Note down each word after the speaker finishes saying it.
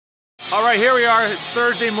All right, here we are. It's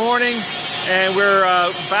Thursday morning, and we're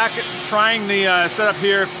back trying the setup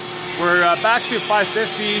here. We're back to 550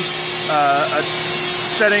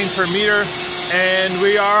 setting per meter, and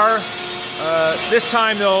we are this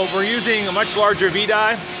time though we're using a much larger V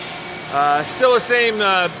die. Still the same.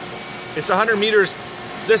 It's 100 meters.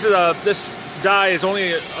 This die is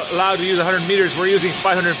only allowed to use 100 meters. We're using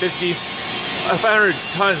 500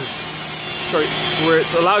 tons. Sorry,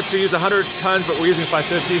 it's allowed to use 100 tons, but we're using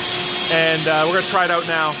 550, and we're gonna try it out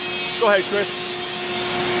now. Go ahead, Chris.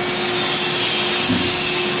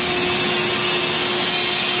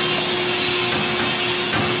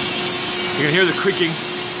 You can hear the creaking.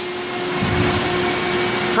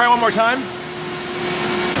 Try one more time.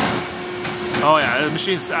 Oh yeah, the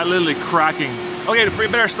machine's literally cracking. Okay,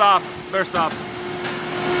 better stop. Better stop.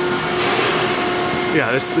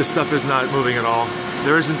 Yeah, this stuff is not moving at all.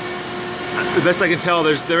 There isn't. The best I can tell,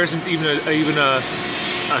 there isn't even a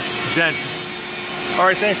dent. All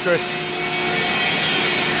right, thanks, Chris.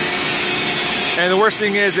 And the worst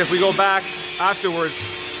thing is, if we go back afterwards,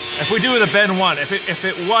 if we do the bend one, if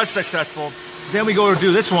it was successful, then we go to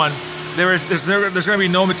do this one. There's going to be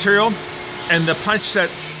no material, and the punch set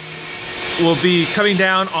will be coming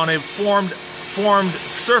down on a formed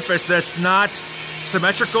surface that's not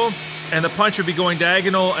symmetrical, and the punch would be going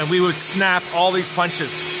diagonal, and we would snap all these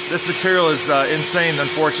punches. This material is insane,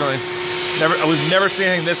 unfortunately. We've never seen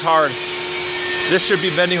anything this hard. This should be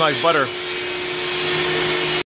bending like butter.